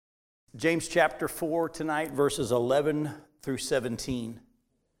James chapter 4 tonight, verses 11 through 17.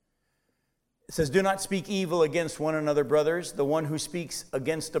 It says, "Do not speak evil against one another, brothers. The one who speaks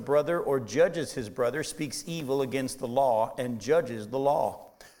against a brother or judges his brother speaks evil against the law and judges the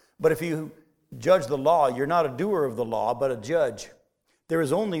law. But if you judge the law, you're not a doer of the law, but a judge. There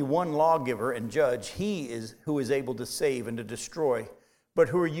is only one lawgiver and judge. He is who is able to save and to destroy. But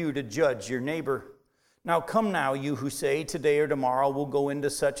who are you to judge your neighbor? Now come now, you who say, today or tomorrow we'll go into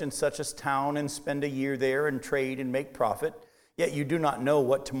such and such a town and spend a year there and trade and make profit, yet you do not know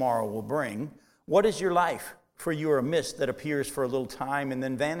what tomorrow will bring. What is your life? For you are a mist that appears for a little time and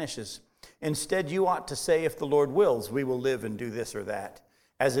then vanishes. Instead, you ought to say, if the Lord wills, we will live and do this or that.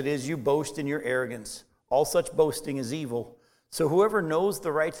 As it is, you boast in your arrogance. All such boasting is evil. So whoever knows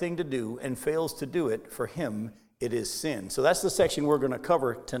the right thing to do and fails to do it, for him it is sin." So that's the section we're going to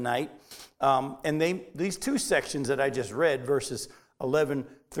cover tonight. These two sections that I just read, verses 11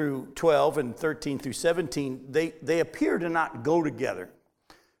 through 12 and 13 through 17, they appear to not go together.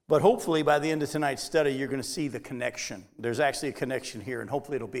 But hopefully by the end of tonight's study, you're going to see the connection. There's actually a connection here, and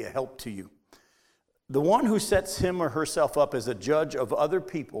hopefully it'll be a help to you. The one who sets him or herself up as a judge of other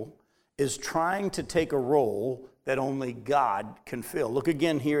people is trying to take a role that only God can fill. Look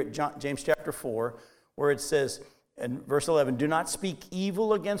again here at James chapter 4, where it says in verse 11, "Do not speak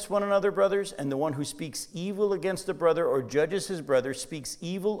evil against one another, brothers, and the one who speaks evil against a brother or judges his brother speaks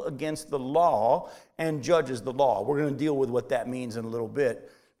evil against the law and judges the law." We're going to deal with what that means in a little bit.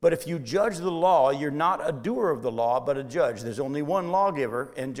 But if you judge the law, you're not a doer of the law, but a judge. There's only one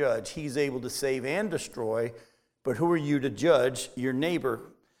lawgiver and judge. He's able to save and destroy. But who are you to judge your neighbor?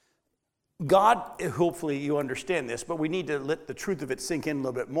 God, hopefully you understand this, but we need to let the truth of it sink in a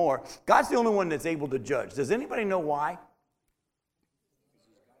little bit more. God's the only one that's able to judge. Does anybody know why?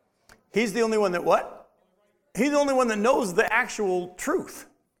 He's the only one that what? He's the only one that knows the actual truth.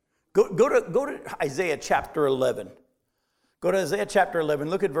 Go to Isaiah chapter 11. Go to Isaiah chapter 11.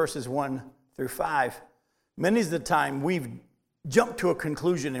 Look at verses 1 through 5. Many's the time we've jumped to a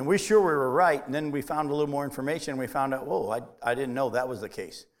conclusion and we're sure we were right, and then we found a little more information and we found out, whoa, I didn't know that was the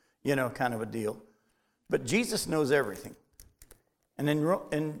case. You know, kind of a deal. But Jesus knows everything. And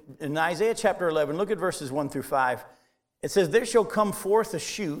in Isaiah chapter 11, look at verses 1 through 5. It says, "There shall come forth a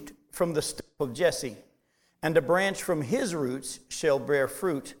shoot from the stump of Jesse, and a branch from his roots shall bear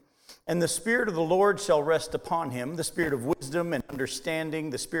fruit. And the Spirit of the Lord shall rest upon him, the Spirit of wisdom and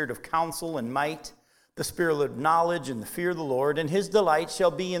understanding, the Spirit of counsel and might, the Spirit of knowledge and the fear of the Lord. And his delight shall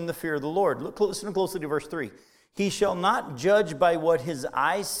be in the fear of the Lord." Listen closely to verse 3. "He shall not judge by what his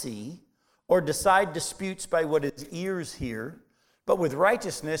eyes see, or decide disputes by what his ears hear. But with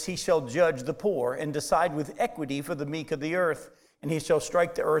righteousness he shall judge the poor, and decide with equity for the meek of the earth. And he shall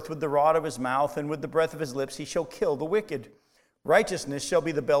strike the earth with the rod of his mouth, and with the breath of his lips he shall kill the wicked. Righteousness shall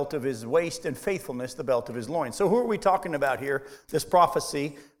be the belt of his waist, and faithfulness the belt of his loins." So who are we talking about here? This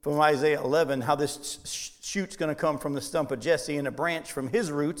prophecy from Isaiah 11, how this shoot's going to come from the stump of Jesse, and a branch from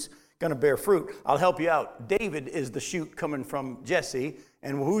his roots going to bear fruit. I'll help you out. David is the shoot coming from Jesse,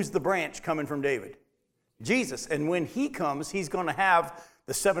 and who's the branch coming from David? Jesus. And when he comes, he's going to have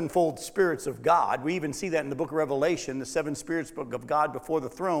the sevenfold spirits of God. We even see that in the book of Revelation, the seven spirits of God before the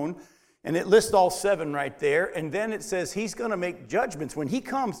throne. And it lists all seven right there. And then it says he's going to make judgments. When he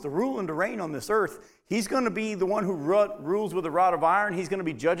comes to rule and to reign on this earth, he's going to be the one who rules with a rod of iron. He's going to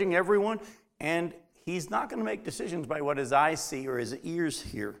be judging everyone. And he's not going to make decisions by what his eyes see or his ears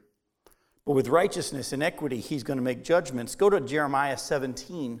hear. But with righteousness and equity, he's going to make judgments. Go to Jeremiah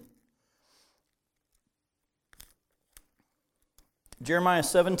 17. Jeremiah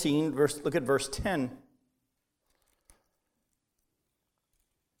 17, look at verse 10.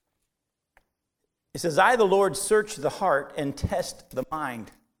 It says, "I, the Lord, search the heart and test the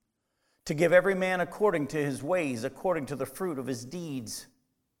mind, to give every man according to his ways, according to the fruit of his deeds."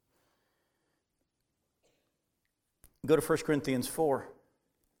 Go to 1 Corinthians 4.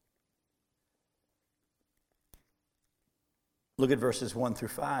 Look at verses 1 through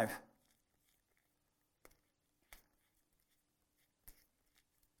 5.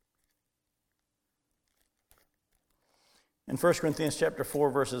 In 1 Corinthians chapter 4,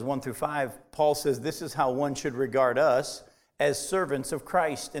 verses 1 through 5, Paul says, "This is how one should regard us, as servants of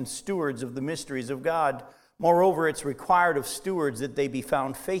Christ and stewards of the mysteries of God. Moreover, it's required of stewards that they be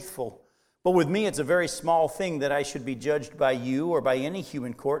found faithful. But with me, it's a very small thing that I should be judged by you or by any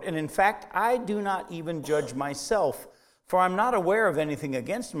human court. And in fact, I do not even judge myself. For I'm not aware of anything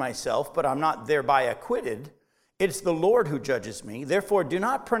against myself, but I'm not thereby acquitted. It's the Lord who judges me. Therefore, do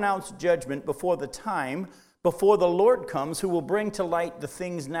not pronounce judgment before the time, before the Lord comes, who will bring to light the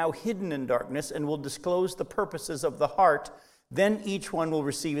things now hidden in darkness and will disclose the purposes of the heart. then each one will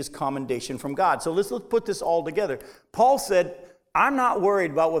receive his commendation from God. So let's put this all together. Paul said, I'm not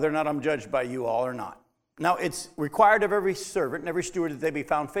worried about whether or not I'm judged by you all or not. Now, it's required of every servant and every steward that they be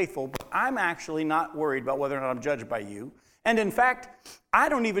found faithful, but I'm actually not worried about whether or not I'm judged by you. And in fact, I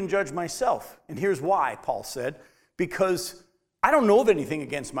don't even judge myself. And here's why, Paul said, because I don't know of anything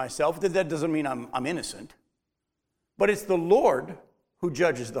against myself. That doesn't mean I'm innocent. But it's the Lord who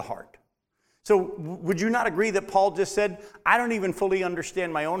judges the heart. So would you not agree that Paul just said, I don't even fully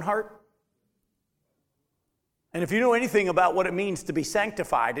understand my own heart? And if you know anything about what it means to be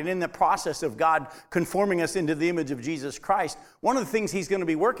sanctified and in the process of God conforming us into the image of Jesus Christ, one of the things he's going to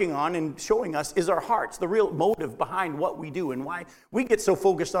be working on and showing us is our hearts, the real motive behind what we do and why we get so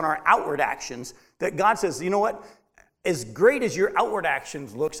focused on our outward actions that God says, you know what? As great as your outward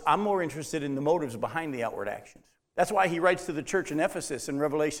actions looks, I'm more interested in the motives behind the outward actions. That's why he writes to the church in Ephesus in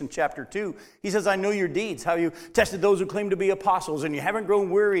Revelation chapter 2. He says, I know your deeds, how you tested those who claim to be apostles, and you haven't grown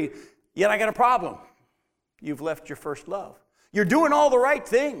weary, yet I got a problem. You've left your first love. You're doing all the right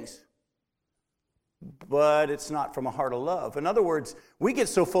things, but it's not from a heart of love. In other words, we get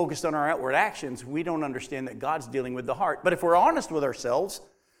so focused on our outward actions, we don't understand that God's dealing with the heart. But if we're honest with ourselves,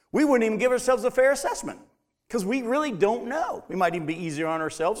 we wouldn't even give ourselves a fair assessment because we really don't know. We might even be easier on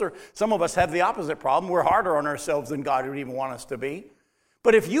ourselves, or some of us have the opposite problem. We're harder on ourselves than God would even want us to be.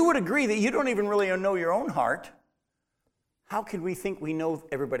 But if you would agree that you don't even really know your own heart, how can we think we know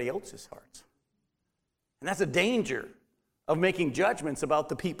everybody else's hearts? And that's a danger of making judgments about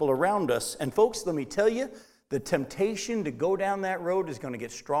the people around us. And folks, let me tell you, the temptation to go down that road is going to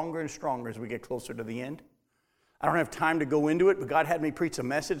get stronger and stronger as we get closer to the end. I don't have time to go into it, but God had me preach a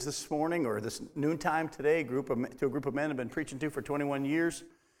message this morning or this noontime today to a group of men I've been preaching to for 21 years.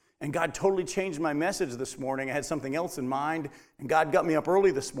 And God totally changed my message this morning. I had something else in mind. And God got me up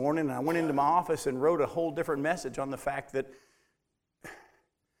early this morning, and I went into my office and wrote a whole different message on the fact that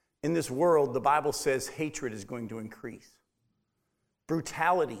in this world, the Bible says hatred is going to increase.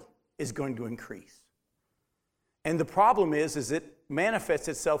 Brutality is going to increase. And the problem is it manifests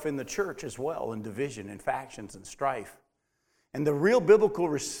itself in the church as well, in division and factions and strife. And the real biblical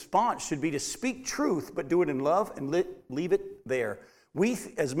response should be to speak truth, but do it in love and leave it there. We,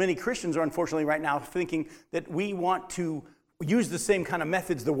 as many Christians, are unfortunately right now thinking that we want to use the same kind of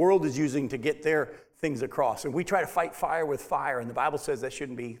methods the world is using to get their things across. And we try to fight fire with fire, and the Bible says that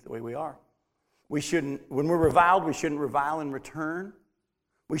shouldn't be the way we are. We shouldn't, when we're reviled, we shouldn't revile in return.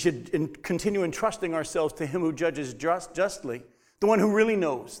 We should continue entrusting ourselves to him who judges justly, the one who really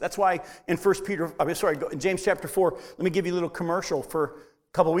knows. That's why in James chapter 4, let me give you a little commercial for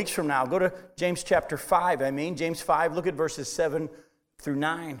a couple weeks from now. Go to James chapter 5, James 5, look at verses 7 through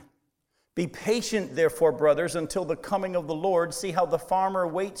 9. Be patient, therefore, brothers, until the coming of the Lord. See how the farmer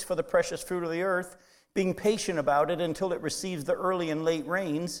waits for the precious fruit of the earth, being patient about it until it receives the early and late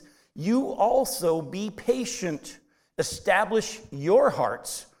rains. You also be patient. Establish your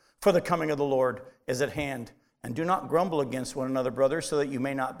hearts, for the coming of the Lord is at hand. And do not grumble against one another, brothers, so that you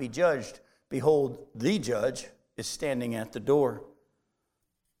may not be judged. Behold, the judge is standing at the door.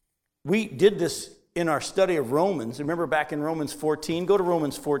 We did this in our study of Romans. Remember back in Romans 14? Go to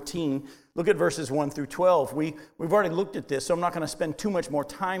Romans 14. Look at verses 1 through 12. We've already looked at this, so I'm not going to spend too much more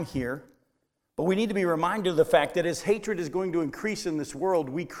time here. But we need to be reminded of the fact that as hatred is going to increase in this world,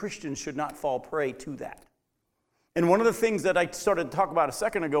 we Christians should not fall prey to that. And one of the things that I started to talk about a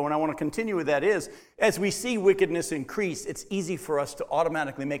second ago, and I want to continue with that, is as we see wickedness increase, it's easy for us to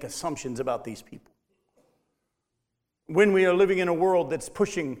automatically make assumptions about these people. When we are living in a world that's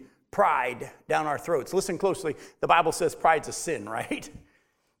pushing pride down our throats. Listen closely. The Bible says pride's a sin, right?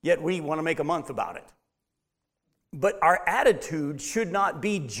 Yet we want to make a month about it. But our attitude should not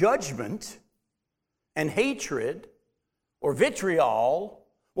be judgment and hatred or vitriol.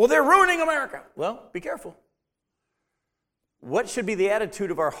 Well, they're ruining America. Well, be careful. What should be the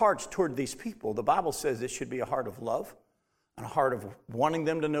attitude of our hearts toward these people? The Bible says it should be a heart of love and a heart of wanting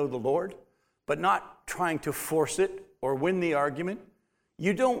them to know the Lord, but not trying to force it or win the argument.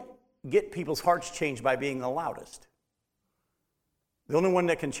 You don't get people's hearts changed by being the loudest. The only one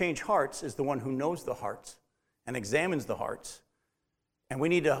that can change hearts is the one who knows the hearts and examines the hearts. And we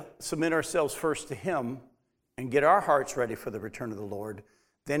need to submit ourselves first to him and get our hearts ready for the return of the Lord.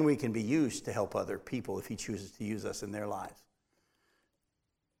 Then we can be used to help other people if he chooses to use us in their lives.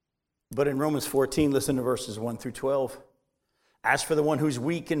 But in Romans 14, listen to verses 1 through 12. As for the one who's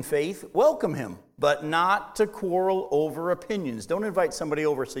weak in faith, welcome him, but not to quarrel over opinions. Don't invite somebody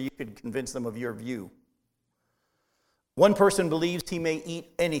over so you could convince them of your view. One person believes he may eat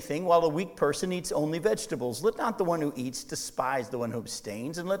anything, while a weak person eats only vegetables. Let not the one who eats despise the one who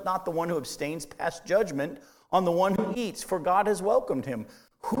abstains, and let not the one who abstains pass judgment on the one who eats, for God has welcomed him.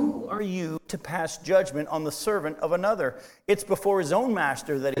 Who are you to pass judgment on the servant of another? It's before his own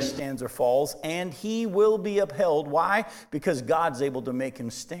master that he stands or falls, and he will be upheld. Why? Because God's able to make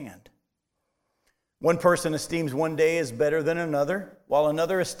him stand. One person esteems one day as better than another, while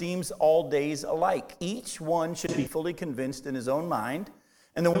another esteems all days alike. Each one should be fully convinced in his own mind.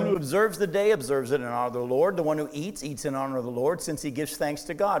 And the one who observes the day observes it in honor of the Lord. The one who eats, eats in honor of the Lord, since he gives thanks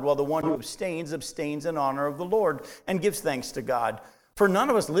to God, while the one who abstains, abstains in honor of the Lord, and gives thanks to God. For none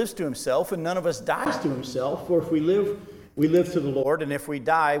of us lives to himself, and none of us dies to himself. For if we live to the Lord, and if we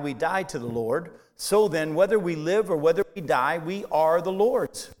die to the Lord. So then, whether we live or whether we die, we are the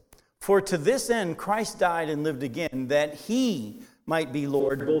Lord's. For to this end Christ died and lived again, that he might be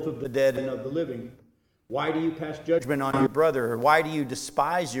Lord both of the dead and of the living. Why do you pass judgment on your brother? Or why do you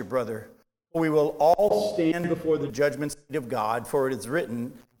despise your brother? We will all stand before the judgment seat of God, for it is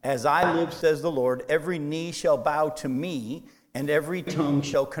written, as I live, says the Lord, every knee shall bow to me, and every tongue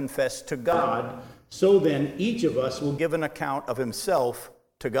shall confess to God. So then each of us will give an account of himself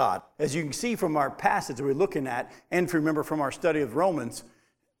to God. As you can see from our passage that we're looking at, and if you remember from our study of Romans,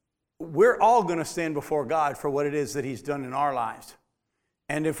 we're all going to stand before God for what it is that he's done in our lives.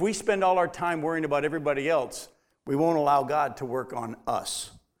 And if we spend all our time worrying about everybody else, we won't allow God to work on us.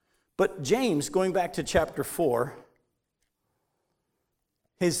 But James, going back to chapter 4,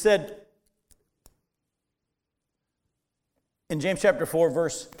 he said, in James chapter 4,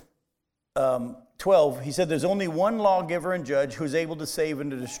 verse 12, he said, there's only one lawgiver and judge who's able to save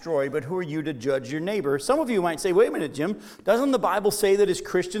and to destroy, but who are you to judge your neighbor? Some of you might say, wait a minute, Jim, doesn't the Bible say that as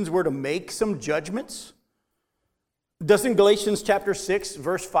Christians we're to make some judgments? Doesn't Galatians chapter 6,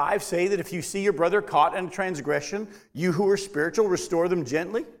 verse 5 say that if you see your brother caught in a transgression, you who are spiritual, restore them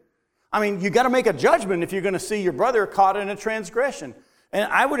gently? I mean, you got to make a judgment if you're going to see your brother caught in a transgression.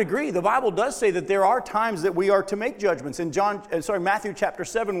 And I would agree, the Bible does say that there are times that we are to make judgments. In Matthew chapter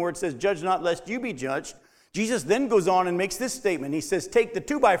 7, where it says, judge not lest you be judged, Jesus then goes on and makes this statement. He says, take the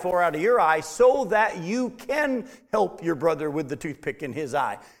 2x4 out of your eye so that you can help your brother with the toothpick in his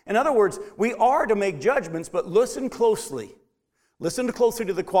eye. In other words, we are to make judgments, but listen closely. Listen closely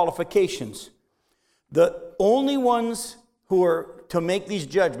to the qualifications. The only ones who are to make these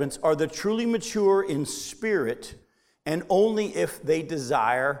judgments are the truly mature in spirit, and only if they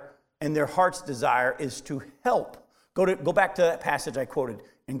desire, and their heart's desire is to help. Go back to that passage I quoted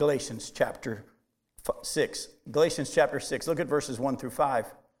in Galatians chapter 6. Galatians chapter 6. Look at verses 1 through 5.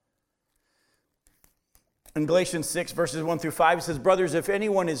 In Galatians 6, verses 1 through 5, it says, brothers, if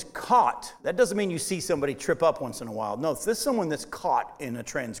anyone is caught, that doesn't mean you see somebody trip up once in a while. No, this is someone that's caught in a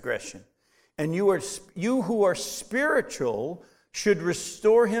transgression. And you who are spiritual should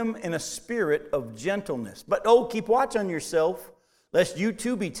restore him in a spirit of gentleness. But keep watch on yourself, lest you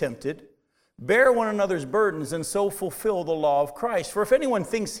too be tempted. Bear one another's burdens, and so fulfill the law of Christ. For if anyone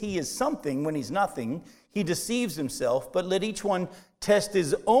thinks he is something when he's nothing, he deceives himself. But let each one test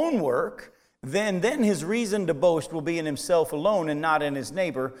his own work, then his reason to boast will be in himself alone and not in his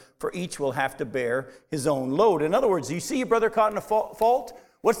neighbor, for each will have to bear his own load. In other words, you see your brother caught in a fault,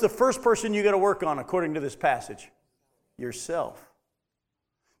 what's the first person you got to work on according to this passage? Yourself.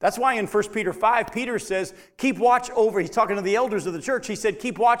 That's why in 1 Peter 5, Peter says, keep watch over, he's talking to the elders of the church, he said,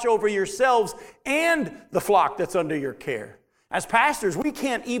 keep watch over yourselves and the flock that's under your care. As pastors, we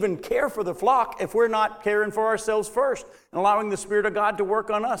can't even care for the flock if we're not caring for ourselves first and allowing the Spirit of God to work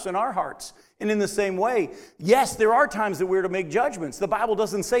on us in our hearts. And in the same way, yes, there are times that we're to make judgments. The Bible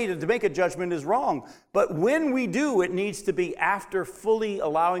doesn't say that to make a judgment is wrong. But when we do, it needs to be after fully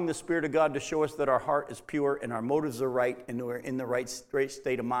allowing the Spirit of God to show us that our heart is pure and our motives are right and we're in the right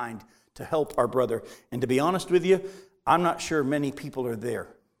state of mind to help our brother. And to be honest with you, I'm not sure many people are there.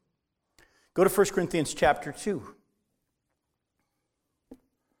 Go to 1 Corinthians chapter 2.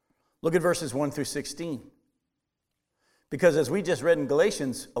 Look at verses 1 through 16. Because as we just read in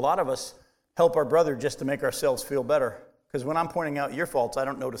Galatians, a lot of us help our brother just to make ourselves feel better. Because when I'm pointing out your faults, I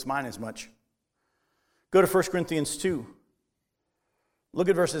don't notice mine as much. Go to 1 Corinthians 2. Look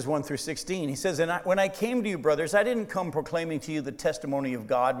at verses 1 through 16. He says, when I came to you, brothers, I didn't come proclaiming to you the testimony of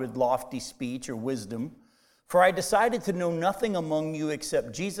God with lofty speech or wisdom. For I decided to know nothing among you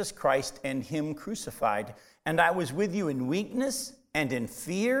except Jesus Christ and him crucified. And I was with you in weakness and in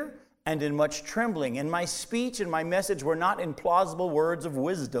fear and in much trembling. And my speech and my message were not in plausible words of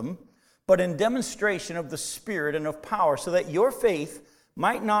wisdom, but in demonstration of the Spirit and of power, so that your faith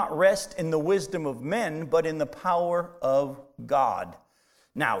might not rest in the wisdom of men, but in the power of God.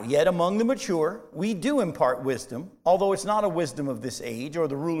 Now, yet among the mature, we do impart wisdom, although it's not a wisdom of this age or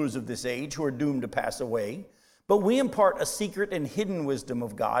the rulers of this age who are doomed to pass away, But we impart a secret and hidden wisdom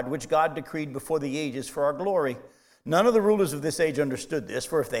of God, which God decreed before the ages for our glory. None of the rulers of this age understood this,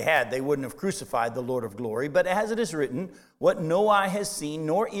 for if they had, they wouldn't have crucified the Lord of glory. But as it is written, what no eye has seen,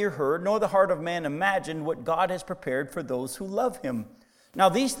 nor ear heard, nor the heart of man imagined, what God has prepared for those who love him. Now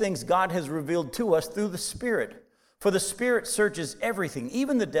these things God has revealed to us through the Spirit. For the Spirit searches everything,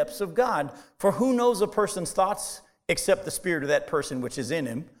 even the depths of God. For who knows a person's thoughts except the spirit of that person which is in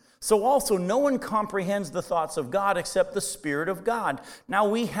him? So also no one comprehends the thoughts of God except the Spirit of God. Now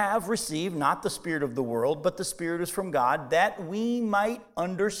we have received not the spirit of the world, but the Spirit is from God, that we might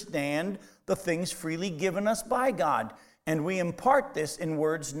understand the things freely given us by God. And we impart this in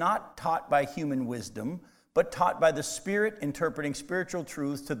words not taught by human wisdom, but taught by the Spirit, interpreting spiritual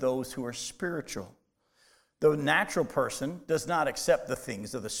truths to those who are spiritual. The natural person does not accept the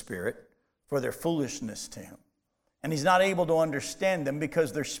things of the Spirit, for their foolishness to him. And he's not able to understand them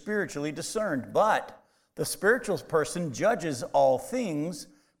because they're spiritually discerned. But the spiritual person judges all things,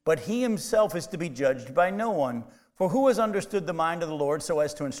 but he himself is to be judged by no one. For who has understood the mind of the Lord so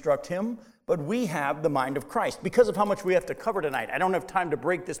as to instruct him? But we have the mind of Christ. Because of how much we have to cover tonight, I don't have time to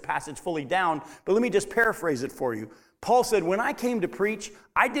break this passage fully down, but let me just paraphrase it for you. Paul said, when I came to preach,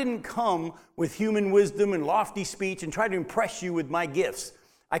 I didn't come with human wisdom and lofty speech and try to impress you with my gifts.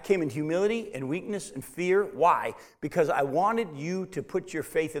 I came in humility and weakness and fear. Why? Because I wanted you to put your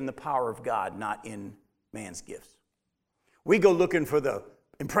faith in the power of God, not in man's gifts. We go looking for the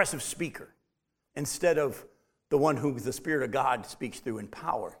impressive speaker instead of the one who the Spirit of God speaks through in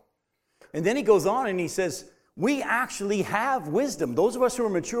power. And then he goes on and he says, we actually have wisdom. Those of us who are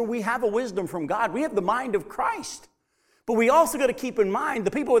mature, we have a wisdom from God. We have the mind of Christ. But we also got to keep in mind,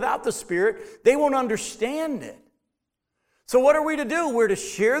 the people without the Spirit, they won't understand it. So what are we to do? We're to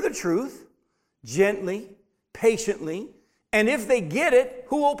share the truth gently, patiently, and if they get it,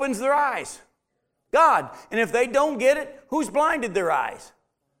 who opens their eyes? God. And if they don't get it, who's blinded their eyes?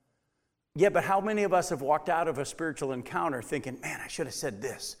 Yeah, but how many of us have walked out of a spiritual encounter thinking, man, I should have said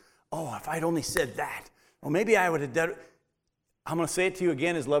this. Oh, if I'd only said that. Well, maybe I would have done it. I'm going to say it to you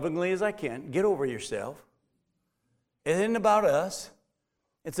again as lovingly as I can. Get over yourself. It isn't about us.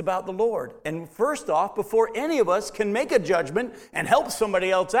 It's about the Lord. And first off, before any of us can make a judgment and help somebody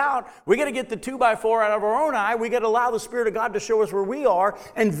else out, we got to get the 2x4 out of our own eye. We got to allow the Spirit of God to show us where we are.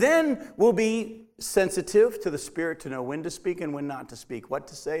 And then we'll be sensitive to the Spirit to know when to speak and when not to speak, what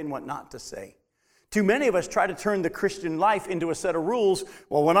to say and what not to say. Too many of us try to turn the Christian life into a set of rules.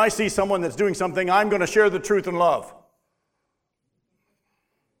 Well, when I see someone that's doing something, I'm going to share the truth in love.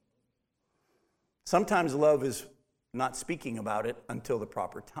 Sometimes love is not speaking about it until the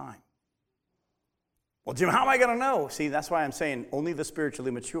proper time. Well, Jim, how am I going to know? See, that's why I'm saying only the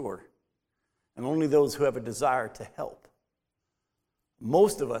spiritually mature and only those who have a desire to help.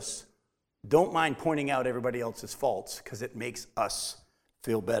 Most of us don't mind pointing out everybody else's faults because it makes us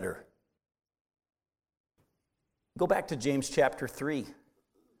feel better. Go back to James chapter 3.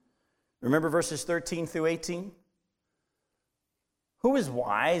 Remember verses 13 through 18? Who is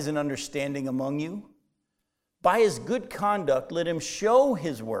wise and understanding among you? By his good conduct, let him show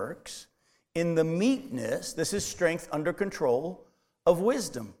his works in the meekness, this is strength under control, of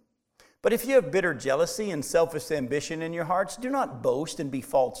wisdom. But if you have bitter jealousy and selfish ambition in your hearts, do not boast and be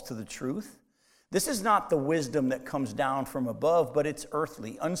false to the truth. This is not the wisdom that comes down from above, but it's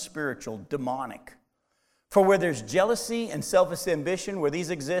earthly, unspiritual, demonic. For where there's jealousy and selfish ambition, where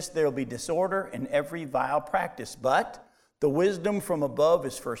these exist, there will be disorder and every vile practice. But the wisdom from above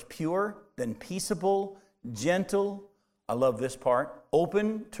is first pure, then peaceable, gentle, I love this part,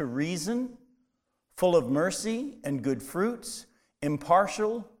 open to reason, full of mercy and good fruits,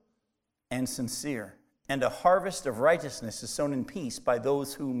 impartial and sincere. And a harvest of righteousness is sown in peace by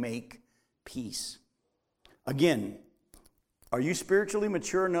those who make peace. Again, are you spiritually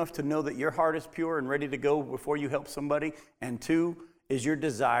mature enough to know that your heart is pure and ready to go before you help somebody? And two, is your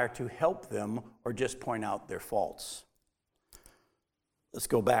desire to help them or just point out their faults? Let's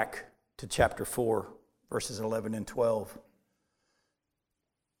go back to chapter 4. Verses 11 and 12.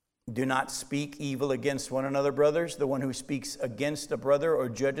 Do not speak evil against one another, brothers. The one who speaks against a brother or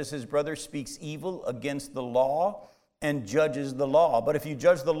judges his brother speaks evil against the law and judges the law. But if you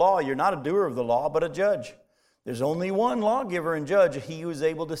judge the law, you're not a doer of the law, but a judge. There's only one lawgiver and judge, he who is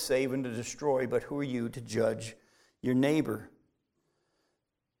able to save and to destroy. But who are you to judge your neighbor?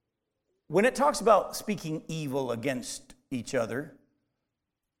 When it talks about speaking evil against each other,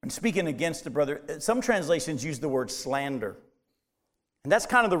 and speaking against a brother, some translations use the word slander. And that's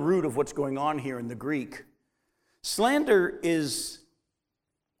kind of the root of what's going on here in the Greek. Slander is,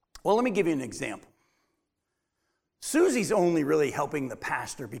 well, let me give you an example. Susie's only really helping the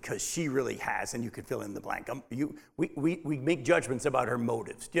pastor because she really has, and you could fill in the blank. We make judgments about her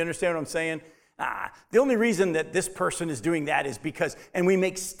motives. Do you understand what I'm saying? The only reason that this person is doing that is because, and we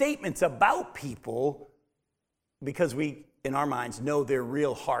make statements about people because we, in our minds, know their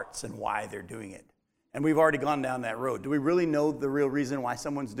real hearts and why they're doing it. And we've already gone down that road. Do we really know the real reason why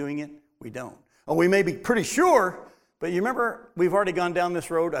someone's doing it? We don't. Oh, we may be pretty sure, but you remember, we've already gone down this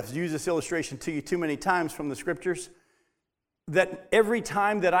road. I've used this illustration to you too many times from the scriptures, that every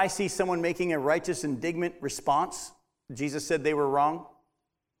time that I see someone making a righteous, indignant response, Jesus said they were wrong.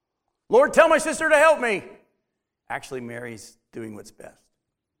 Lord, tell my sister to help me. Actually, Mary's doing what's best.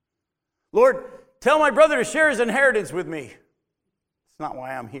 Lord, tell my brother to share his inheritance with me. It's not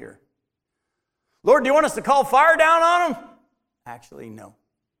why I'm here. Lord, do you want us to call fire down on them? Actually, no.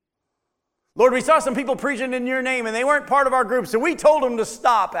 Lord, we saw some people preaching in your name and they weren't part of our group, so we told them to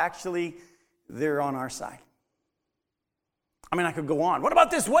stop. Actually, they're on our side. I mean, I could go on. What about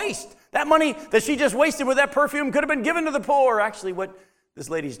this waste? That money that she just wasted with that perfume could have been given to the poor. Actually, what this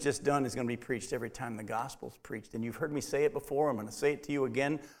lady's just done is going to be preached every time the gospel's preached. And you've heard me say it before. I'm going to say it to you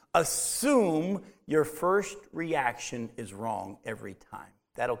again. Assume your first reaction is wrong every time.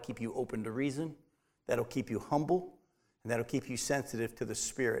 That'll keep you open to reason. That'll keep you humble. And that'll keep you sensitive to the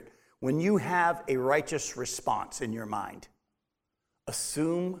Spirit. When you have a righteous response in your mind,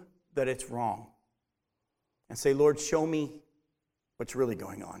 assume that it's wrong. And say, Lord, show me what's really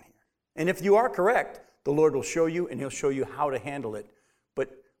going on here. And if you are correct, the Lord will show you, and he'll show you how to handle it.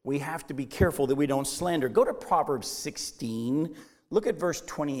 But we have to be careful that we don't slander. Go to Proverbs 16. Look at verse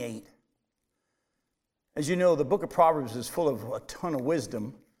 28. As you know, the book of Proverbs is full of a ton of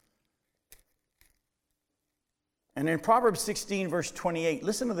wisdom. And in Proverbs 16, verse 28,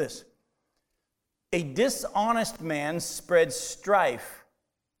 listen to this. A dishonest man spreads strife,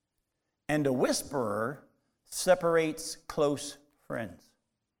 and a whisperer separates close friends.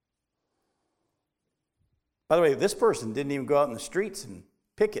 By the way, this person didn't even go out in the streets and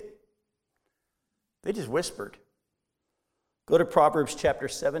picket. They just whispered. Go to Proverbs chapter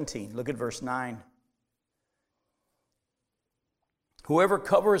 17. Look at verse 9. Whoever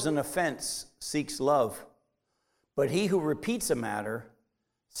covers an offense seeks love, but he who repeats a matter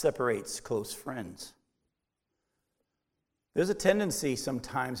separates close friends. There's a tendency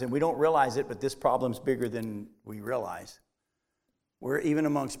sometimes, and we don't realize it, but this problem's bigger than we realize. We're even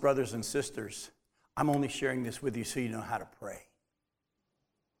amongst brothers and sisters. I'm only sharing this with you so you know how to pray.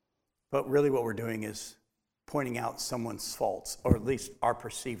 But really what we're doing is pointing out someone's faults, or at least our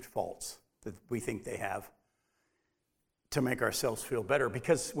perceived faults that we think they have, to make ourselves feel better.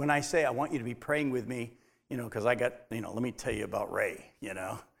 Because when I say I want you to be praying with me, because I got, let me tell you about Ray,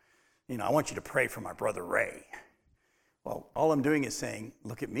 I want you to pray for my brother Ray. Well, all I'm doing is saying,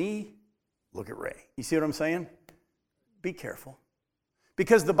 look at me, look at Ray. You see what I'm saying? Be careful.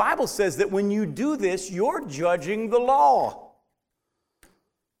 Because the Bible says that when you do this, you're judging the law.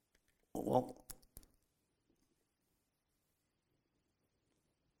 Well,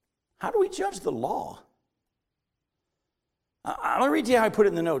 how do we judge the law? I'm going to read to you how I put it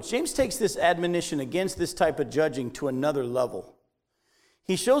in the notes. James takes this admonition against this type of judging to another level.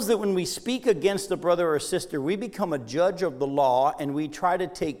 He shows that when we speak against a brother or sister, we become a judge of the law and we try to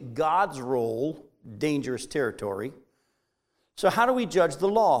take God's role, dangerous territory. So how do we judge the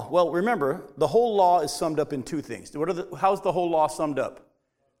law? Well, remember, the whole law is summed up in two things. How's the whole law summed up?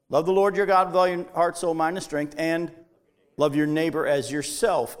 Love the Lord your God with all your heart, soul, mind, and strength, and love your neighbor as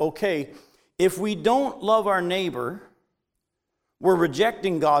yourself. Okay, if we don't love our neighbor, we're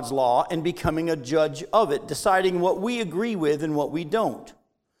rejecting God's law and becoming a judge of it, deciding what we agree with and what we don't.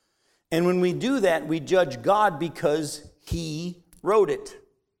 And when we do that, we judge God because he wrote it.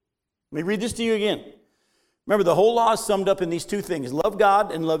 Let me read this to you again. Remember, the whole law is summed up in these two things. Love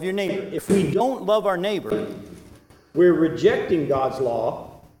God and love your neighbor. If we don't love our neighbor, we're rejecting God's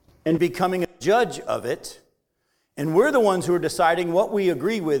law and becoming a judge of it. And we're the ones who are deciding what we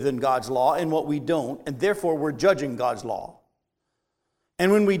agree with in God's law and what we don't. And therefore, we're judging God's law.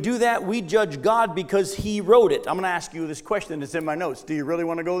 And when we do that, we judge God because he wrote it. I'm going to ask you this question that's in my notes. Do you really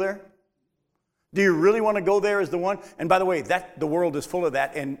want to go there? Do you really want to go there as the one? And by the way, the world is full of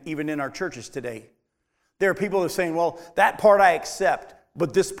that, and even in our churches today. There are people that are saying, well, that part I accept,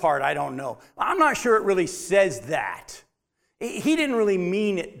 but this part I don't know. I'm not sure it really says that. He didn't really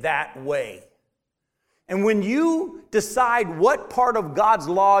mean it that way. And when you decide what part of God's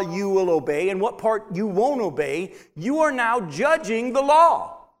law you will obey and what part you won't obey, you are now judging the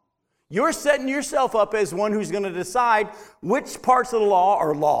law. You're setting yourself up as one who's going to decide which parts of the law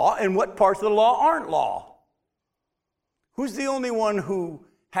are law and what parts of the law aren't law. Who's the only one who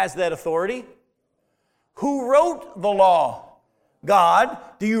has that authority? Who wrote the law? God.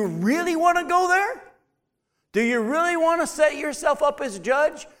 Do you really want to go there? Do you really want to set yourself up as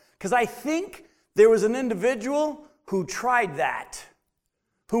judge? Because I think there was an individual who tried that,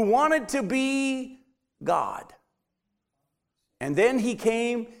 who wanted to be God. And then he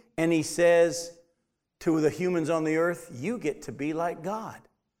came and he says to the humans on the earth, you get to be like God.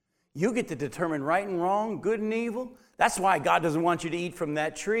 You get to determine right and wrong, good and evil. That's why God doesn't want you to eat from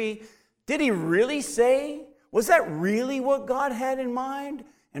that tree. Did he really say? Was that really what God had in mind?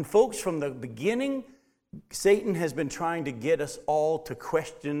 And folks, from the beginning, Satan has been trying to get us all to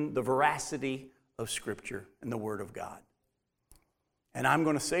question the veracity of Scripture and the Word of God. And I'm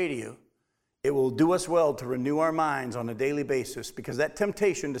going to say to you, it will do us well to renew our minds on a daily basis, because that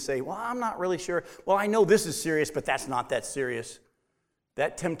temptation to say, well, I'm not really sure. Well, I know this is serious, but that's not that serious.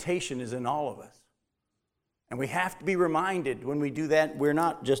 That temptation is in all of us. And we have to be reminded when we do that, we're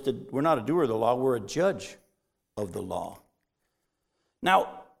not a doer of the law, we're a judge of the law.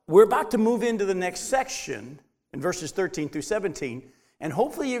 Now, we're about to move into the next section in verses 13 through 17, and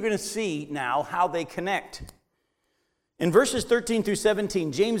hopefully you're going to see now how they connect. In verses 13 through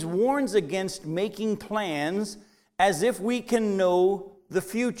 17, James warns against making plans as if we can know the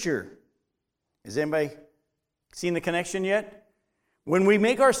future. Has anybody seen the connection yet? When we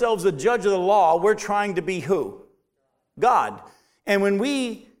make ourselves a judge of the law, we're trying to be who? God. And when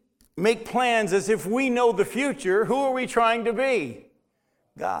we make plans as if we know the future, who are we trying to be?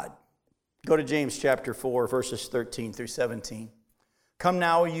 God. Go to James chapter 4, verses 13 through 17. Come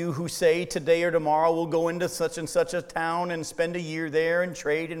now, you who say, today or tomorrow we'll go into such and such a town and spend a year there and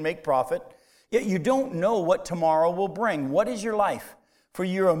trade and make profit. Yet you don't know what tomorrow will bring. What is your life? For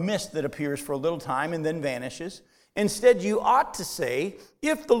you're a mist that appears for a little time and then vanishes. Instead, you ought to say,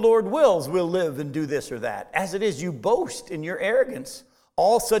 if the Lord wills, we'll live and do this or that. As it is, you boast in your arrogance.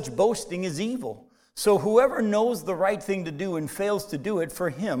 All such boasting is evil. So whoever knows the right thing to do and fails to do it, for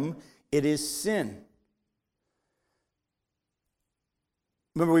him it is sin.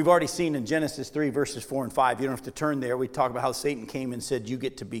 Remember, we've already seen in Genesis 3, verses 4 and 5. You don't have to turn there. We talk about how Satan came and said, you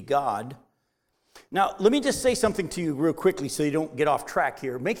get to be God. Now, let me just say something to you real quickly so you don't get off track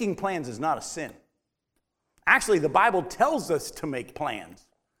here. Making plans is not a sin. Actually, the Bible tells us to make plans.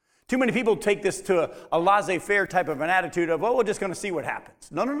 Too many people take this to a laissez-faire type of an attitude of, oh, we're just going to see what happens.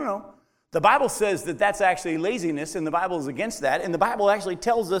 No. The Bible says that that's actually laziness, and the Bible is against that, and the Bible actually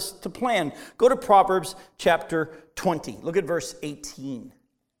tells us to plan. Go to Proverbs chapter 20. Look at verse 18.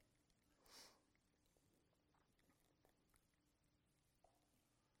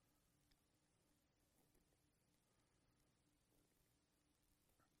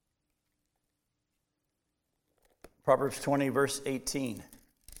 Proverbs 20, verse 18.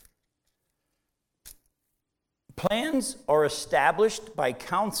 Plans are established by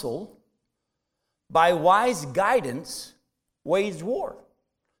counsel, by wise guidance, waged war.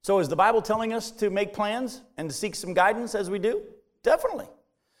 So is the Bible telling us to make plans and to seek some guidance as we do? Definitely.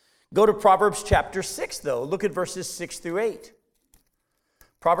 Go to Proverbs chapter 6, though. Look at verses 6 through 8.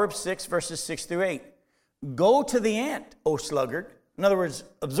 Proverbs 6, verses 6 through 8. Go to the ant, O sluggard. In other words,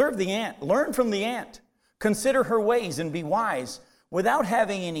 observe the ant. Learn from the ant. Consider her ways and be wise. Without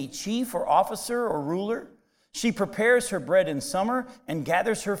having any chief or officer or ruler, she prepares her bread in summer and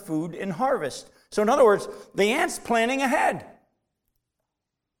gathers her food in harvest. So in other words, the ant's planning ahead.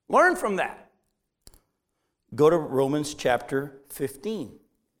 Learn from that. Go to Romans chapter 15.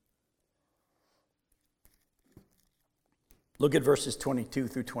 Look at verses 22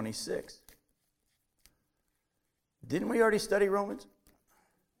 through 26. Didn't we already study Romans?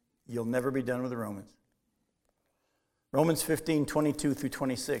 You'll never be done with the Romans. Romans 15, 22 through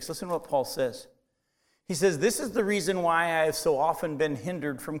 26. Listen to what Paul says. He says, this is the reason why I have so often been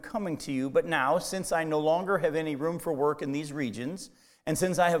hindered from coming to you. But now, since I no longer have any room for work in these regions, and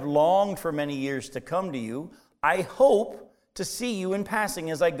since I have longed for many years to come to you, I hope to see you in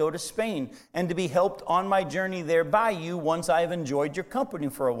passing as I go to Spain, and to be helped on my journey there by you once I have enjoyed your company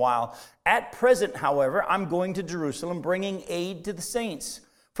for a while. At present, however, I'm going to Jerusalem, bringing aid to the saints.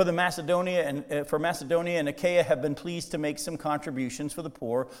 For Macedonia and Achaia have been pleased to make some contributions for the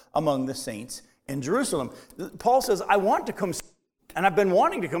poor among the saints in Jerusalem. Paul says, I want to come, and I've been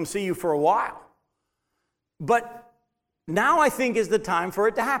wanting to come see you for a while. But now I think is the time for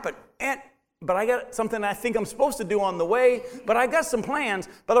it to happen. But I got something I think I'm supposed to do on the way, but I got some plans.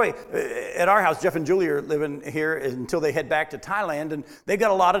 By the way, at our house, Jeff and Julie are living here until they head back to Thailand, and they've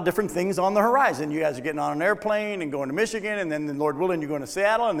got a lot of different things on the horizon. You guys are getting on an airplane and going to Michigan, and then, Lord willing, you're going to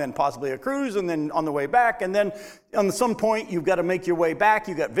Seattle, and then possibly a cruise, and then on the way back, and then on some point, you've got to make your way back.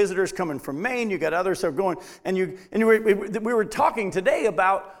 You've got visitors coming from Maine. You've got others who are going, and we were talking today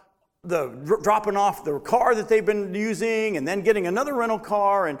about dropping off the car that they've been using and then getting another rental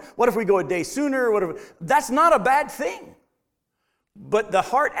car, and what if we go a day sooner? That's not a bad thing. But the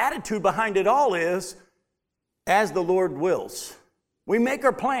heart attitude behind it all is, as the Lord wills. We make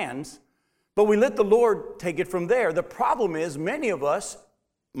our plans, but we let the Lord take it from there. The problem is, many of us,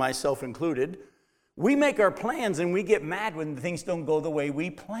 myself included, we make our plans and we get mad when things don't go the way we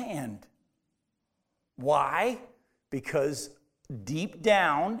planned. Why? Because deep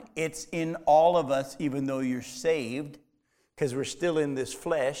down, it's in all of us, even though you're saved, because we're still in this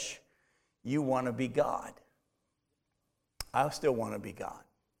flesh, you want to be God. I still want to be God.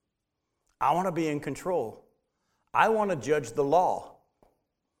 I want to be in control. I want to judge the law.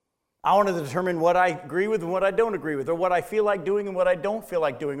 I want to determine what I agree with and what I don't agree with, or what I feel like doing and what I don't feel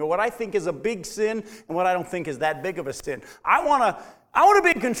like doing, or what I think is a big sin and what I don't think is that big of a sin. I want to be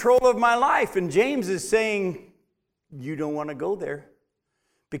in control of my life. And James is saying, you don't want to go there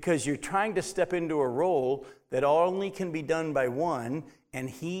because you're trying to step into a role that only can be done by one, and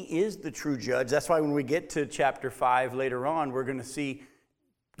he is the true judge. That's why when we get to chapter 5 later on, we're going to see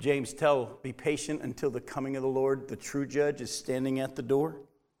James tell, be patient until the coming of the Lord. The true judge is standing at the door.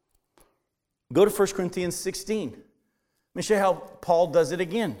 Go to 1 Corinthians 16. Let me show you how Paul does it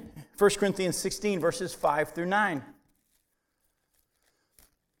again. 1 Corinthians 16, verses 5 through 9.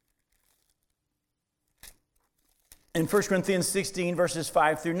 In 1 Corinthians 16, verses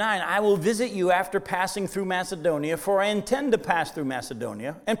 5 through 9, I will visit you after passing through Macedonia, for I intend to pass through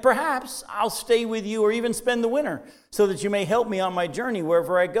Macedonia, and perhaps I'll stay with you or even spend the winter, so that you may help me on my journey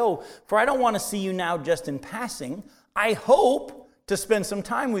wherever I go. For I don't want to see you now just in passing. I hope to spend some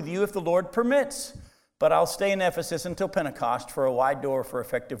time with you if the Lord permits. But I'll stay in Ephesus until Pentecost, for a wide door for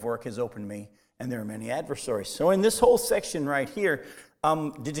effective work has opened me, and there are many adversaries. So in this whole section right here,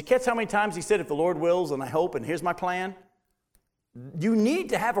 did you catch how many times he said, if the Lord wills, and I hope, and here's my plan? You need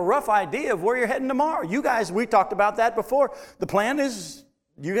to have a rough idea of where you're heading tomorrow. You guys, we talked about that before. The plan is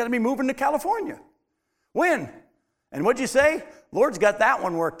you got to be moving to California. When? And what'd you say? Lord's got that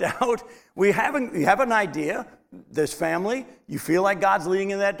one worked out. You have an idea. There's family. You feel like God's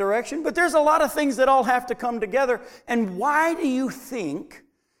leading in that direction. But there's a lot of things that all have to come together. And why do you think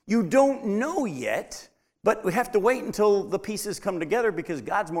you don't know yet? But we have to wait until the pieces come together, because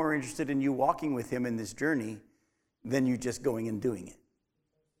God's more interested in you walking with him in this journey than you just going and doing it.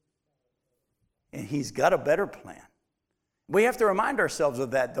 And he's got a better plan. We have to remind ourselves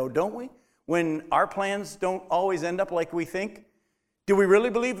of that, though, don't we? When our plans don't always end up like we think. Do we really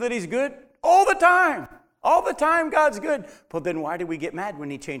believe that he's good? All the time. All the time God's good. But then why do we get mad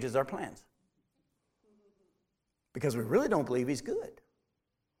when he changes our plans? Because we really don't believe he's good.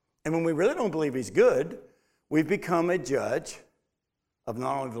 And when we really don't believe he's good, we've become a judge of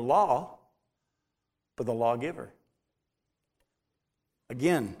not only the law, but the lawgiver.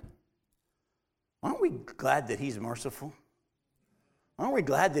 Again, aren't we glad that he's merciful? Aren't we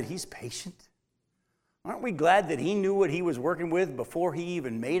glad that he's patient? Aren't we glad that he knew what he was working with before he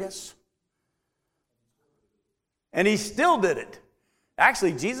even made us? And he still did it.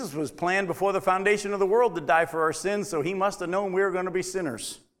 Actually, Jesus was planned before the foundation of the world to die for our sins, so he must have known we were going to be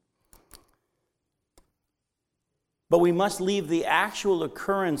sinners. But we must leave the actual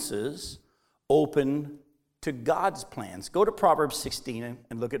occurrences open to God's plans. Go to Proverbs 16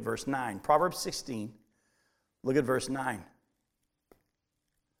 and look at verse 9. Proverbs 16, look at verse 9.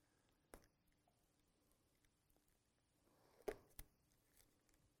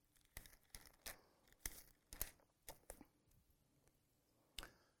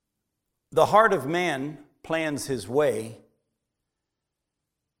 The heart of man plans his way,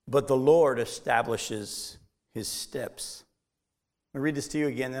 but the Lord establishes his steps. I'm going to read this to you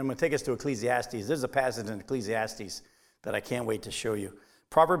again, then I'm going to take us to Ecclesiastes. There's a passage in Ecclesiastes that I can't wait to show you.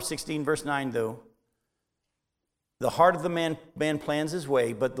 Proverbs 16, verse 9, though. The heart of the man plans his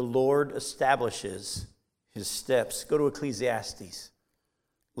way, but the Lord establishes his steps. Go to Ecclesiastes.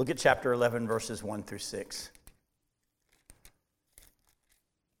 Look at chapter 11, verses 1 through 6.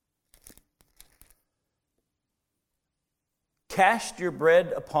 Cast your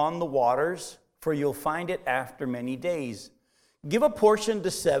bread upon the waters, for you'll find it after many days. Give a portion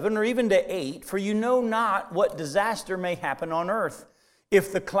to 7 or even to 8, for you know not what disaster may happen on earth.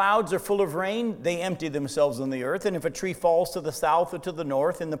 If the clouds are full of rain, they empty themselves on the earth. And if a tree falls to the south or to the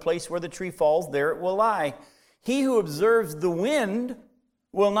north, in the place where the tree falls, there it will lie. He who observes the wind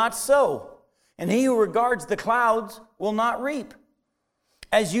will not sow, and he who regards the clouds will not reap.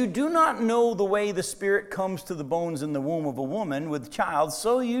 As you do not know the way the Spirit comes to the bones in the womb of a woman with child,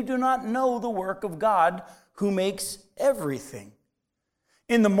 so you do not know the work of God who makes everything.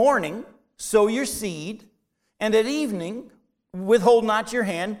 In the morning, sow your seed, and at evening, withhold not your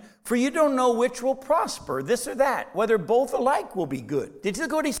hand, for you don't know which will prosper, this or that, whether both alike will be good. Did you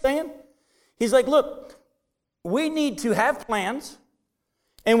look what he's saying? He's like, look, we need to have plans,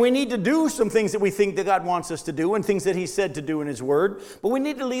 and we need to do some things that we think that God wants us to do and things that he said to do in his word, but we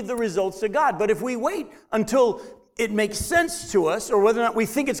need to leave the results to God. But if we wait until it makes sense to us, or whether or not we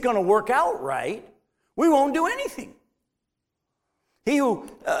think it's going to work out right, we won't do anything. He who,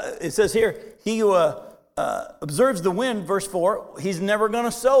 it says here, he who observes the wind, verse 4, he's never going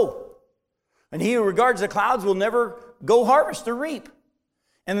to sow. And he who regards the clouds will never go harvest or reap.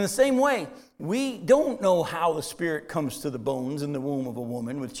 And in the same way, we don't know how the Spirit comes to the bones in the womb of a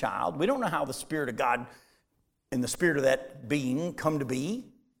woman with child. We don't know how the Spirit of God and the Spirit of that being come to be.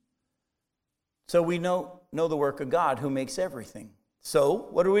 So we know the work of God who makes everything. So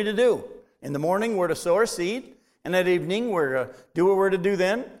what are we to do? In the morning, we're to sow our seed. And at evening, we're to do what we're to do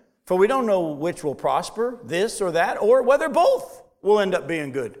then. For we don't know which will prosper, this or that, or whether both will end up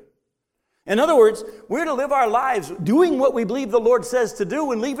being good. In other words, we're to live our lives doing what we believe the Lord says to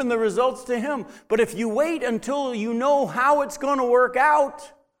do and leaving the results to him. But if you wait until you know how it's going to work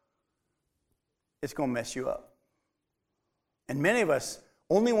out, it's going to mess you up. And many of us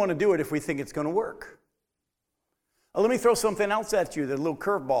only want to do it if we think it's going to work. Let me throw something else at you, the little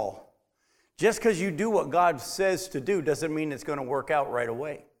curveball. Just because you do what God says to do doesn't mean it's going to work out right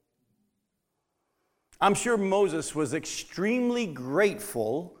away. I'm sure Moses was extremely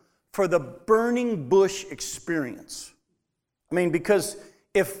grateful for the burning bush experience. I mean, because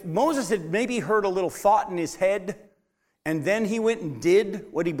if Moses had maybe heard a little thought in his head, and then he went and did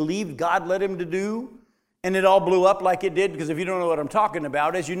what he believed God led him to do, and it all blew up like it did, because if you don't know what I'm talking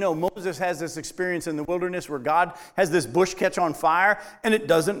about, as you know, Moses has this experience in the wilderness where God has this bush catch on fire, and it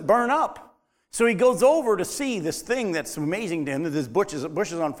doesn't burn up. So he goes over to see this thing that's amazing to him, that this bush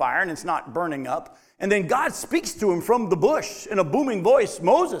is on fire and it's not burning up. And then God speaks to him from the bush in a booming voice,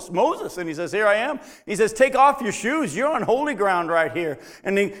 Moses, Moses. And he says, here I am. He says, take off your shoes. You're on holy ground right here.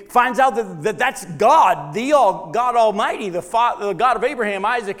 And he finds out that's God, God Almighty, the God of Abraham,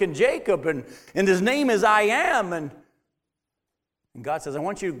 Isaac, and Jacob. And his name is I Am. And God says, I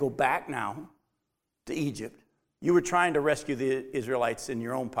want you to go back now to Egypt. You were trying to rescue the Israelites in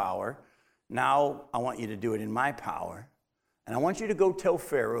your own power. Now I want you to do it in my power. And I want you to go tell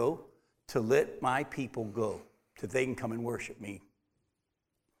Pharaoh to let my people go, so they can come and worship me.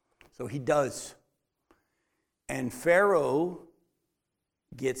 So he does. And Pharaoh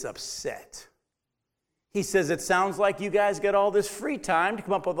gets upset. He says, it sounds like you guys got all this free time to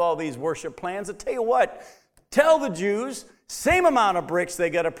come up with all these worship plans. I'll tell you what, tell the Jews, same amount of bricks they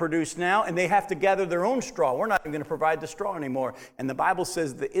got to produce now, and they have to gather their own straw. We're not even going to provide the straw anymore. And the Bible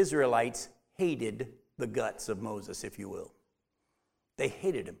says the Israelites hated the guts of Moses, if you will. They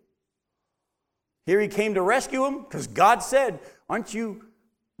hated him. Here he came to rescue him because God said, aren't you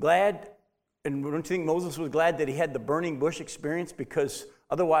glad? And don't you think Moses was glad that he had the burning bush experience? Because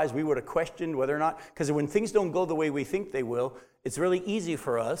otherwise we would have questioned whether or not, because when things don't go the way we think they will, it's really easy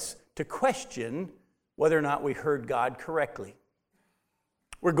for us to question whether or not we heard God correctly.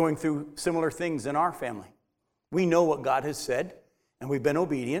 We're going through similar things in our family. We know what God has said, and we've been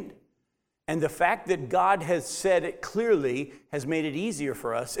obedient. And the fact that God has said it clearly has made it easier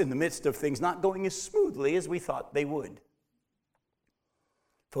for us in the midst of things not going as smoothly as we thought they would.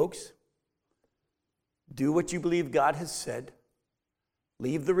 Folks, do what you believe God has said.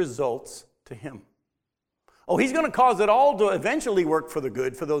 Leave the results to him. Oh, he's going to cause it all to eventually work for the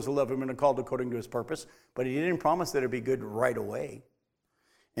good for those who love him and are called according to his purpose. But he didn't promise that it'd be good right away.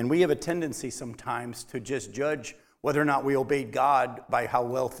 And we have a tendency sometimes to just judge whether or not we obeyed God by how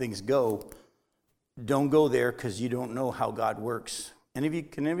well things go. Don't go there because you don't know how God works. Can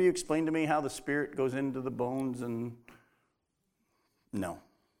any of you explain to me how the Spirit goes into the bones? And no.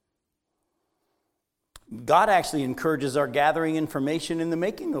 God actually encourages our gathering information in the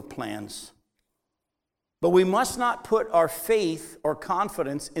making of plans. But we must not put our faith or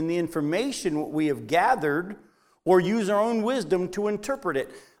confidence in the information we have gathered or use our own wisdom to interpret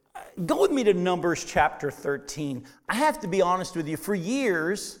it. Go with me to Numbers chapter 13. I have to be honest with you. For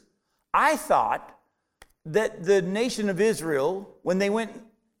years, I thought that the nation of Israel, when they went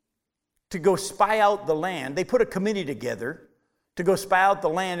to go spy out the land, they put a committee together to go spy out the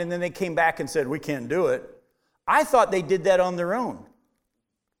land, and then they came back and said, we can't do it. I thought they did that on their own.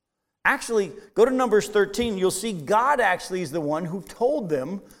 Actually, go to Numbers 13. You'll see God actually is the one who told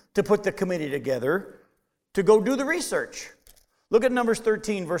them to put the committee together to go do the research. Look at Numbers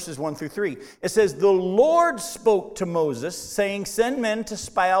 13, verses 1 through 3. It says, the Lord spoke to Moses, saying, send men to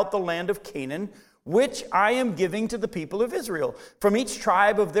spy out the land of Canaan, which I am giving to the people of Israel. From each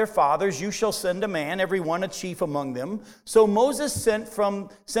tribe of their fathers you shall send a man, every one a chief among them. So Moses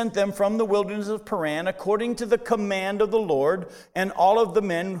sent them from the wilderness of Paran according to the command of the Lord, and all of the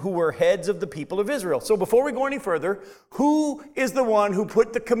men who were heads of the people of Israel. So before we go any further, who is the one who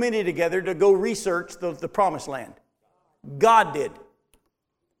put the committee together to go research the promised land? God did.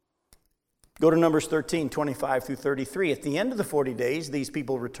 Go to Numbers 13, 25 through 33. At the end of the 40 days, these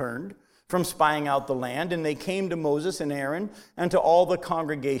people returned from spying out the land, and they came to Moses and Aaron and to all the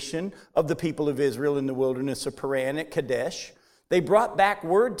congregation of the people of Israel in the wilderness of Paran at Kadesh. They brought back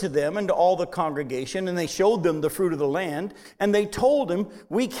word to them and to all the congregation, and they showed them the fruit of the land. And they told them,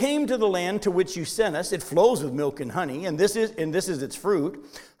 we came to the land to which you sent us. It flows with milk and honey, and this is its fruit.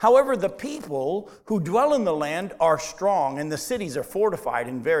 However, the people who dwell in the land are strong, and the cities are fortified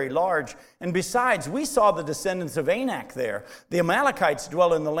and very large. And besides, we saw the descendants of Anak there. The Amalekites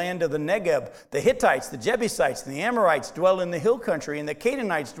dwell in the land of the Negeb. The Hittites, the Jebusites, and the Amorites dwell in the hill country, and the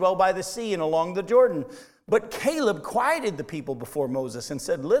Canaanites dwell by the sea and along the Jordan. But Caleb quieted the people before Moses and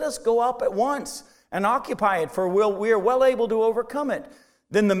said, let us go up at once and occupy it, for we are well able to overcome it.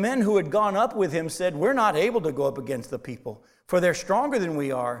 Then the men who had gone up with him said, we're not able to go up against the people, for they're stronger than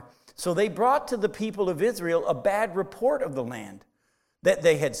we are. So they brought to the people of Israel a bad report of the land that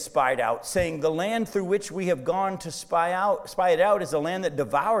they had spied out, saying, the land through which we have gone to spy it out is a land that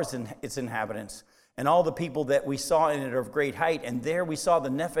devours its inhabitants. And all the people that we saw in it are of great height. And there we saw the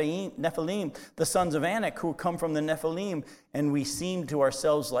Nephilim, the sons of Anak, who come from the Nephilim. And we seemed to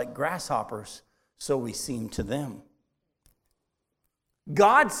ourselves like grasshoppers, so we seemed to them.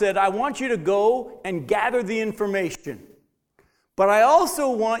 God said, I want you to go and gather the information. But I also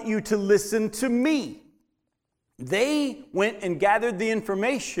want you to listen to me. They went and gathered the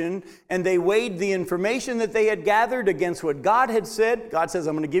information, and they weighed the information that they had gathered against what God had said. God says,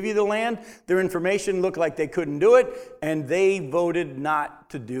 I'm going to give you the land. Their information looked like they couldn't do it, and they voted not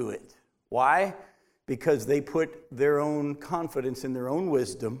to do it. Why? Because they put their own confidence in their own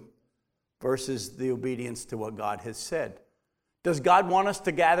wisdom versus the obedience to what God has said. Does God want us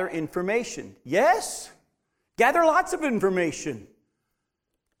to gather information? Yes. Gather lots of information.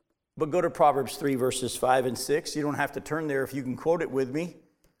 But go to Proverbs 3, verses 5 and 6. You don't have to turn there if you can quote it with me.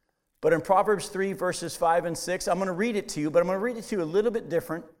 But in Proverbs 3, verses 5 and 6, I'm going to read it to you, but I'm going to read it to you a little bit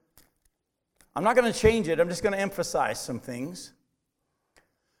different. I'm not going to change it. I'm just going to emphasize some things.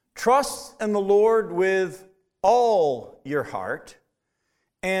 Trust in the Lord with all your heart,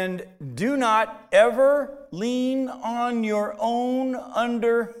 and do not ever lean on your own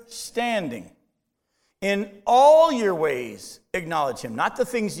understanding. In all your ways, acknowledge him. Not the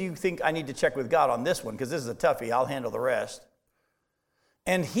things you think I need to check with God on this one, because this is a toughie. I'll handle the rest.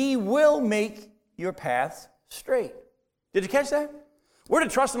 And he will make your path straight. Did you catch that? We're to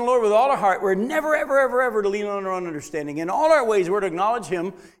trust in the Lord with all our heart. We're never, ever, ever, ever to lean on our own understanding. In all our ways, we're to acknowledge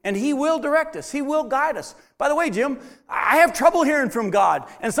him, and he will direct us. He will guide us. By the way, Jim, I have trouble hearing from God.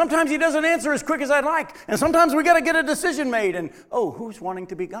 And sometimes he doesn't answer as quick as I'd like. And sometimes we got to get a decision made. And, who's wanting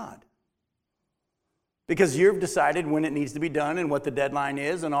to be God? Because you've decided when it needs to be done and what the deadline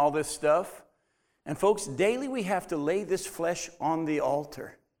is and all this stuff. And folks, daily we have to lay this flesh on the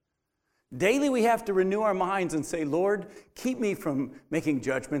altar. Daily we have to renew our minds and say, Lord, keep me from making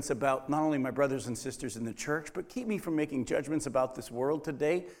judgments about not only my brothers and sisters in the church, but keep me from making judgments about this world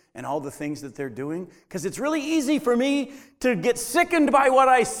today and all the things that they're doing. Because it's really easy for me to get sickened by what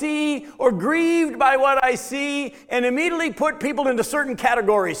I see or grieved by what I see and immediately put people into certain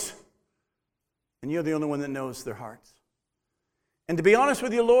categories. And you're the only one that knows their hearts. And to be honest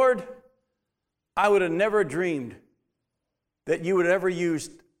with you, Lord, I would have never dreamed that you would ever use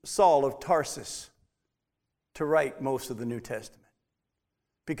Saul of Tarsus to write most of the New Testament.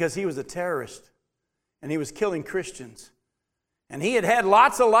 Because he was a terrorist, and he was killing Christians. And he had had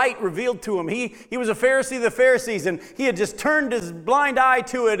lots of light revealed to him. He was a Pharisee of the Pharisees, and he had just turned his blind eye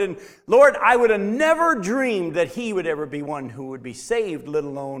to it. And Lord, I would have never dreamed that he would ever be one who would be saved, let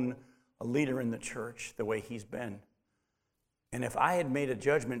alone a leader in the church the way he's been. And if I had made a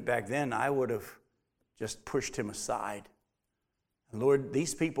judgment back then, I would have just pushed him aside. And Lord,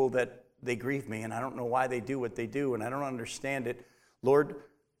 these people that they grieve me, and I don't know why they do what they do, and I don't understand it. Lord,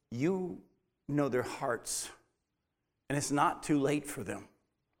 you know their hearts, and it's not too late for them.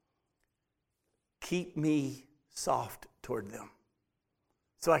 Keep me soft toward them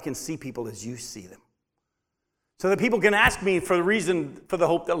so I can see people as you see them. So that people can ask me for the reason for the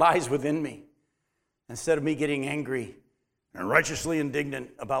hope that lies within me, instead of me getting angry and righteously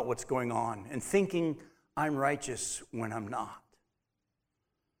indignant about what's going on and thinking I'm righteous when I'm not.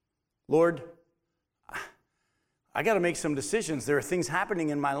 Lord, I got to make some decisions. There are things happening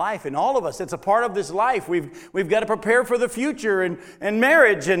in my life, and all of us, it's a part of this life. We've got to prepare for the future, and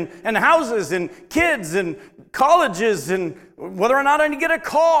marriage, and houses, and kids, and colleges, and whether or not I need to get a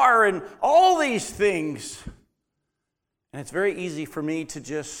car, and all these things. And it's very easy for me to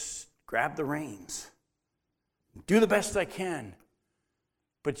just grab the reins, do the best I can.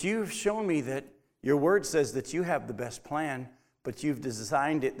 But you've shown me that your word says that you have the best plan, but you've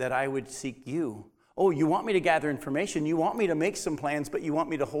designed it that I would seek you. Oh, you want me to gather information, you want me to make some plans, but you want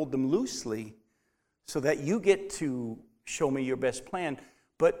me to hold them loosely so that you get to show me your best plan.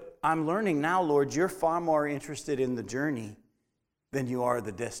 But I'm learning now, Lord, you're far more interested in the journey than you are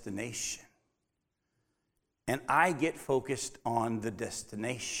the destination. And I get focused on the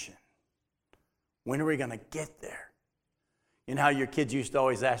destination. When are we going to get there? You know how your kids used to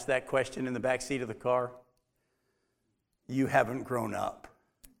always ask that question in the back seat of the car? You haven't grown up.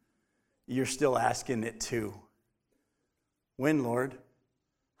 You're still asking it too. When, Lord?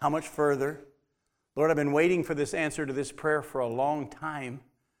 How much further? Lord, I've been waiting for this answer to this prayer for a long time.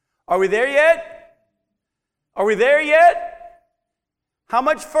 Are we there yet? Are we there yet? How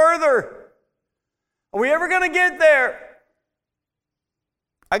much further? Are we ever going to get there?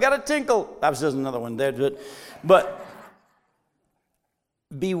 I got a tinkle. That was just another one there. But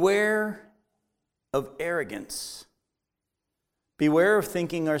beware of arrogance. Beware of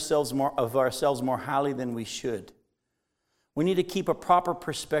thinking of ourselves more highly than we should. We need to keep a proper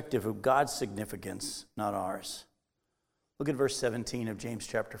perspective of God's significance, not ours. Look at verse 17 of James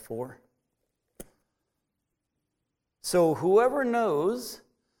chapter 4. So whoever knows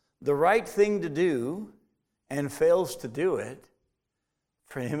the right thing to do and fails to do it,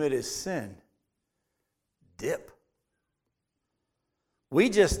 for him it is sin. Dip. We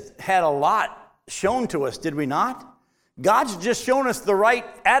just had a lot shown to us, did we not? God's just shown us the right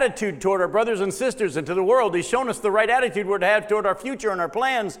attitude toward our brothers and sisters and to the world. He's shown us the right attitude we're to have toward our future and our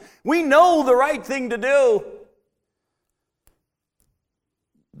plans. We know the right thing to do.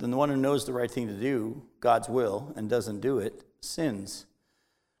 Then the one who knows the right thing to do, God's will, and doesn't do it, sins.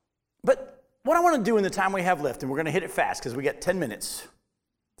 But what I want to do in the time we have left, and we're going to hit it fast because we got 10 minutes,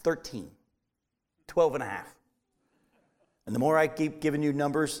 13, 12 and a half. And the more I keep giving you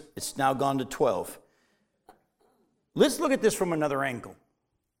numbers, it's now gone to 12. Let's look at this from another angle.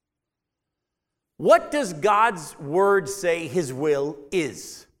 What does God's word say his will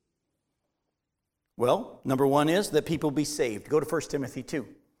is? Well, number one is that people be saved. Go to 1 Timothy 2.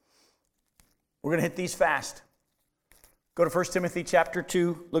 We're going to hit these fast. Go to 1 Timothy chapter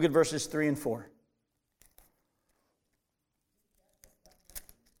 2. Look at verses 3 and 4.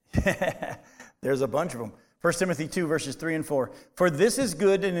 There's a bunch of them. 1 Timothy 2, verses 3 and 4. For this is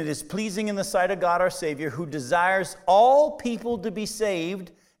good, and it is pleasing in the sight of God our Savior, who desires all people to be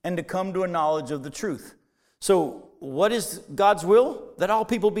saved and to come to a knowledge of the truth. So, what is God's will? That all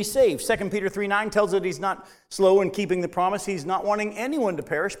people be saved. 2 Peter 3:9 tells us he's not slow in keeping the promise. He's not wanting anyone to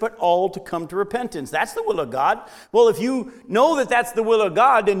perish, but all to come to repentance. That's the will of God. Well, if you know that that's the will of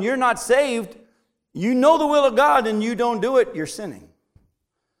God and you're not saved, you know the will of God and you don't do it, you're sinning.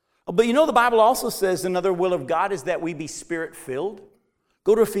 But you know the Bible also says another will of God is that we be Spirit-filled.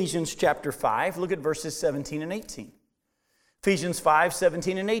 Go to Ephesians chapter 5. Look at verses 17 and 18. Ephesians 5,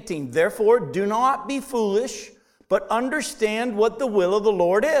 17 and 18. Therefore, do not be foolish, but understand what the will of the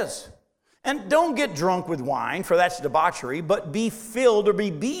Lord is. And don't get drunk with wine, for that's debauchery, but be filled or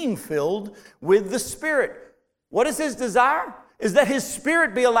be being filled with the Spirit. What is his desire? Is that his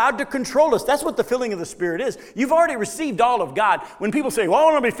Spirit be allowed to control us. That's what the filling of the Spirit is. You've already received all of God. When people say, well, I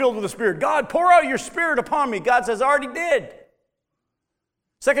want to be filled with the Spirit. God, pour out your Spirit upon me. God says, I already did.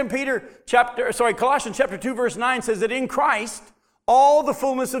 Colossians chapter 2, verse 9 says that in Christ, all the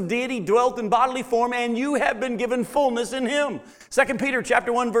fullness of deity dwelt in bodily form, and you have been given fullness in him. 2 Peter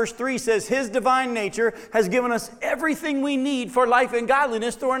chapter 1, verse 3 says, his divine nature has given us everything we need for life and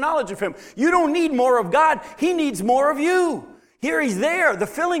godliness through our knowledge of him. You don't need more of God. He needs more of you. Here he's there. The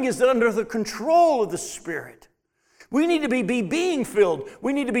filling is under the control of the Spirit. We need to be being filled.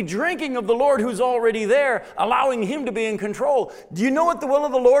 We need to be drinking of the Lord who's already there, allowing him to be in control. Do you know what the will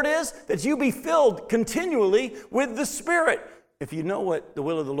of the Lord is? That you be filled continually with the Spirit. If you know what the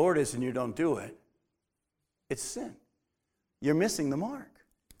will of the Lord is and you don't do it, it's sin. You're missing the mark.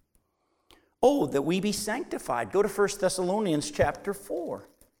 Oh, that we be sanctified. Go to 1 Thessalonians chapter 4.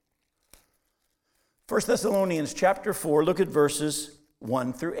 1 Thessalonians chapter 4, look at verses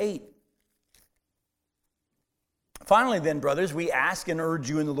 1 through 8. Finally then, brothers, we ask and urge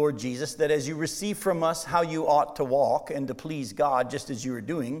you in the Lord Jesus that as you receive from us how you ought to walk and to please God, just as you are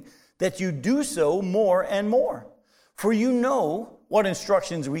doing, that you do so more and more. For you know what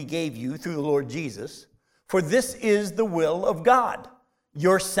instructions we gave you through the Lord Jesus. For this is the will of God,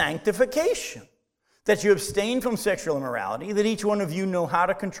 your sanctification, that you abstain from sexual immorality, that each one of you know how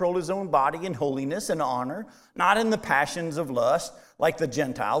to control his own body in holiness and honor, not in the passions of lust, like the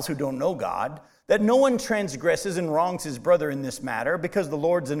Gentiles who don't know God, that no one transgresses and wrongs his brother in this matter, because the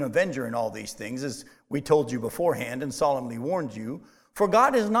Lord's an avenger in all these things, as we told you beforehand and solemnly warned you. For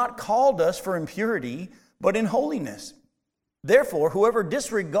God has not called us for impurity, but in holiness. Therefore, whoever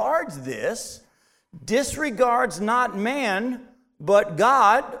disregards this, disregards not man, but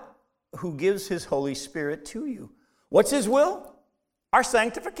God, who gives his Holy Spirit to you. What's his will? Our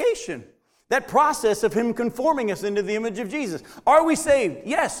sanctification. That process of him conforming us into the image of Jesus. Are we saved?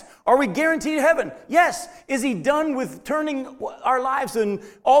 Yes. Are we guaranteed heaven? Yes. Is he done with turning our lives and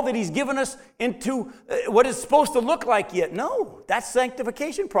all that he's given us into what it's supposed to look like yet? No. That's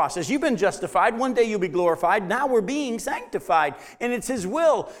sanctification process. You've been justified. One day you'll be glorified. Now we're being sanctified. And it's his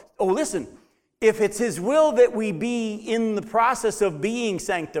will. Oh, listen. If it's his will that we be in the process of being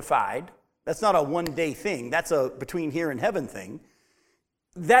sanctified, that's not a one-day thing. That's a between here and heaven thing.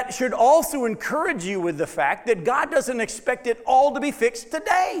 That should also encourage you with the fact that God doesn't expect it all to be fixed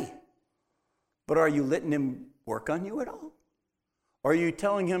today. But are you letting him work on you at all? Or are you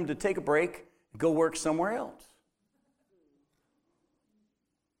telling him to take a break and go work somewhere else?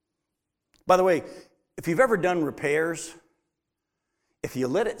 By the way, if you've ever done repairs, if you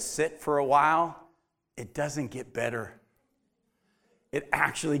let it sit for a while, it doesn't get better. It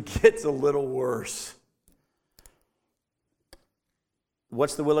actually gets a little worse.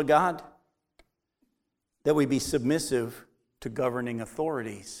 What's the will of God? That we be submissive to governing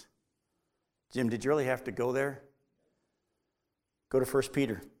authorities. Jim, did you really have to go there? Go to 1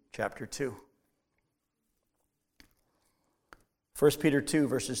 Peter chapter 2. 1 Peter 2,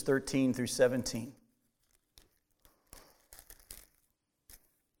 verses 13 through 17.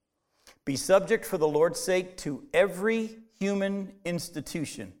 Be subject for the Lord's sake to every human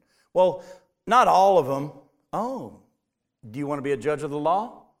institution. Well, not all of them. Oh, do you want to be a judge of the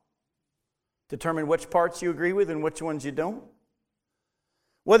law? Determine which parts you agree with and which ones you don't?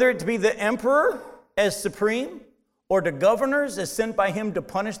 Whether it be the emperor as supreme, or the governors as sent by him to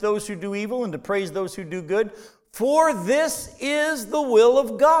punish those who do evil and to praise those who do good. For this is the will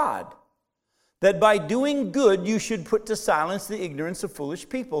of God, that by doing good you should put to silence the ignorance of foolish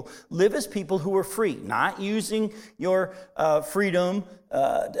people. Live as people who are free, not using your freedom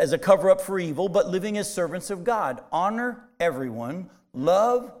as a cover-up for evil, but living as servants of God. Honor everyone,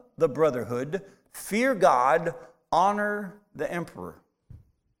 love the brotherhood, fear God, honor the emperor.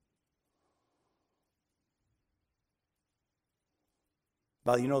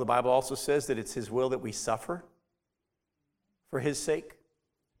 Well, you know the Bible also says that it's his will that we suffer for his sake.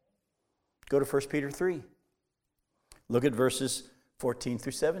 Go to 1 Peter 3. Look at verses 14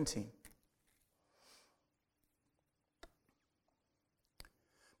 through 17.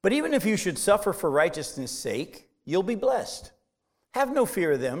 But even if you should suffer for righteousness' sake, you'll be blessed. Have no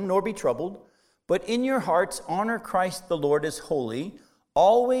fear of them, nor be troubled, but in your hearts honor Christ the Lord as holy,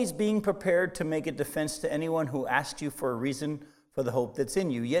 always being prepared to make a defense to anyone who asks you for a reason for the hope that's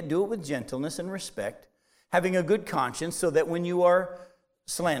in you. Yet do it with gentleness and respect, having a good conscience, so that when you are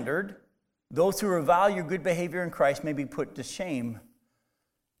slandered, those who revile your good behavior in Christ may be put to shame.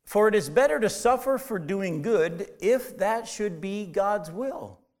 For it is better to suffer for doing good, if that should be God's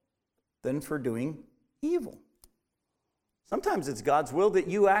will, than for doing evil. Sometimes it's God's will that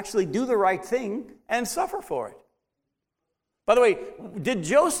you actually do the right thing and suffer for it. By the way, did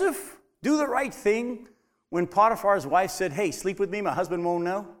Joseph do the right thing when Potiphar's wife said, "Hey, sleep with me, my husband won't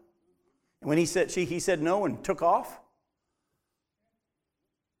know"? And when he said no and took off?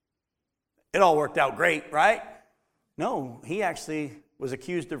 It all worked out great, right? No, he actually was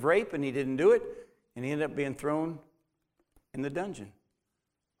accused of rape and he didn't do it, and he ended up being thrown in the dungeon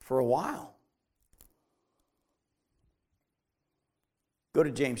for a while. Go to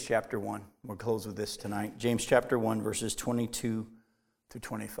James chapter 1. We'll close with this tonight. James chapter 1, verses 22 through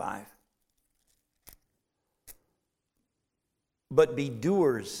 25. But be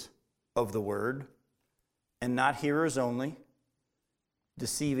doers of the word, and not hearers only,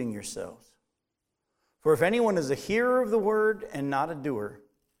 deceiving yourselves. For if anyone is a hearer of the word and not a doer,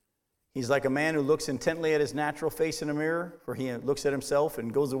 he's like a man who looks intently at his natural face in a mirror, for he looks at himself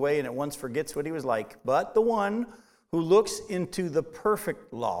and goes away and at once forgets what he was like. But the one who looks into the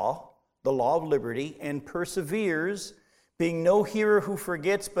perfect law, the law of liberty, and perseveres, being no hearer who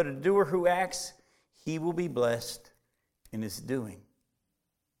forgets, but a doer who acts, he will be blessed in his doing.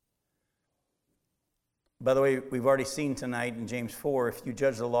 By the way, we've already seen tonight in James 4, if you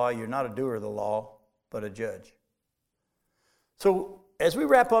judge the law, you're not a doer of the law, but a judge. So as we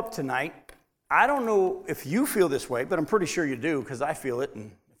wrap up tonight, I don't know if you feel this way, but I'm pretty sure you do because I feel it.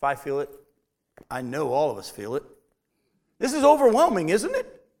 And if I feel it, I know all of us feel it. This is overwhelming, isn't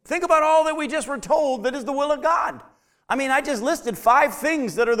it? Think about all that we just were told that is the will of God. I mean, I just listed 5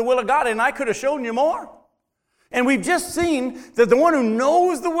 things that are the will of God, and I could have shown you more. And we've just seen that the one who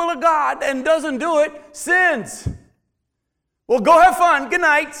knows the will of God and doesn't do it sins. Well, go have fun. Good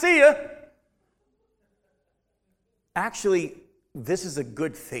night. See ya. Actually, this is a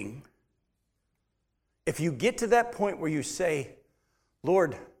good thing. If you get to that point where you say,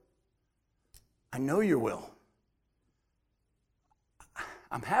 Lord, I know your will.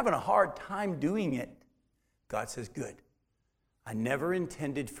 I'm having a hard time doing it. God says, good. I never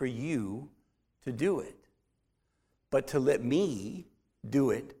intended for you to do it, but to let me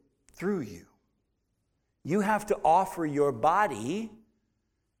do it through you. You have to offer your body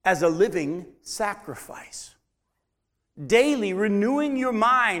as a living sacrifice, daily renewing your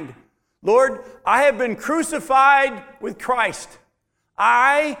mind. Lord, I have been crucified with Christ.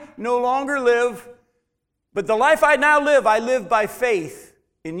 I no longer live, but the life I now live, I live by faith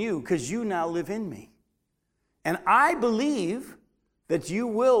in you because you now live in me. And I believe that you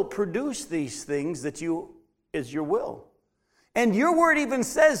will produce these things that is your will. And your word even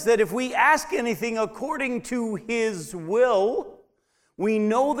says that if we ask anything according to his will, we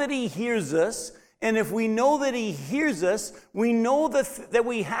know that he hears us. And if we know that he hears us, we know that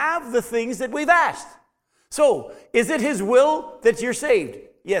we have the things that we've asked. So, is it his will that you're saved?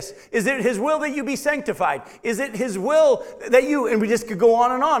 Yes. Is it his will that you be sanctified? Is it his will that you, and we just could go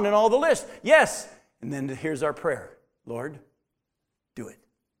on in all the list. Yes. And then here's our prayer. Lord, do it.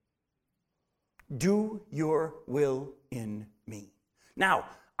 Do your will in me. Now,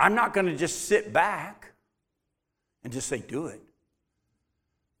 I'm not going to just sit back and just say, do it.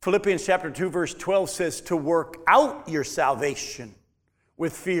 Philippians chapter 2, verse 12 says to work out your salvation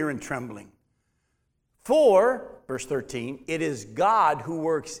with fear and trembling. For, verse 13, it is God who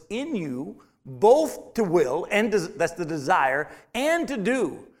works in you both to will, and that's the desire, and to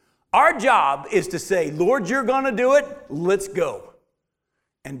do. Our job is to say, Lord, you're going to do it. Let's go.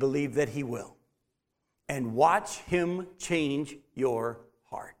 And believe that he will. And watch him change your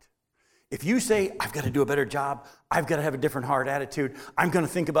heart. If you say, I've got to do a better job, I've got to have a different heart attitude, I'm going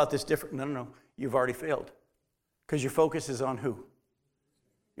to think about this different. No. You've already failed. Because your focus is on who?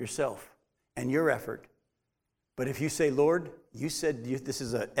 Yourself and your effort. But if you say, Lord, you said this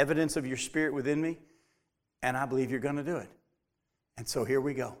is evidence of your spirit within me, and I believe you're going to do it. And so here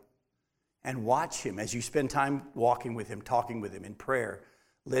we go. And watch him as you spend time walking with him, talking with him in prayer,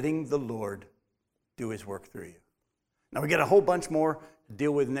 letting the Lord do his work through you. Now we got a whole bunch more to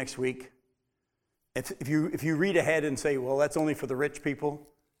deal with next week. If you read ahead and say, well, that's only for the rich people,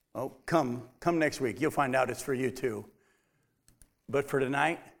 oh, come next week. You'll find out it's for you too. But for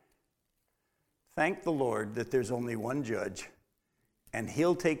tonight, thank the Lord that there's only one judge, and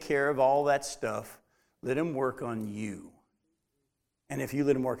he'll take care of all that stuff. Let him work on you. And if you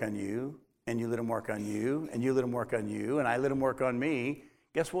let him work on you, and you let him work on you, and you let him work on you, and I let him work on me,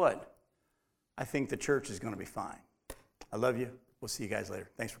 guess what? I think the church is going to be fine. I love you. We'll see you guys later.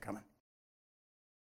 Thanks for coming.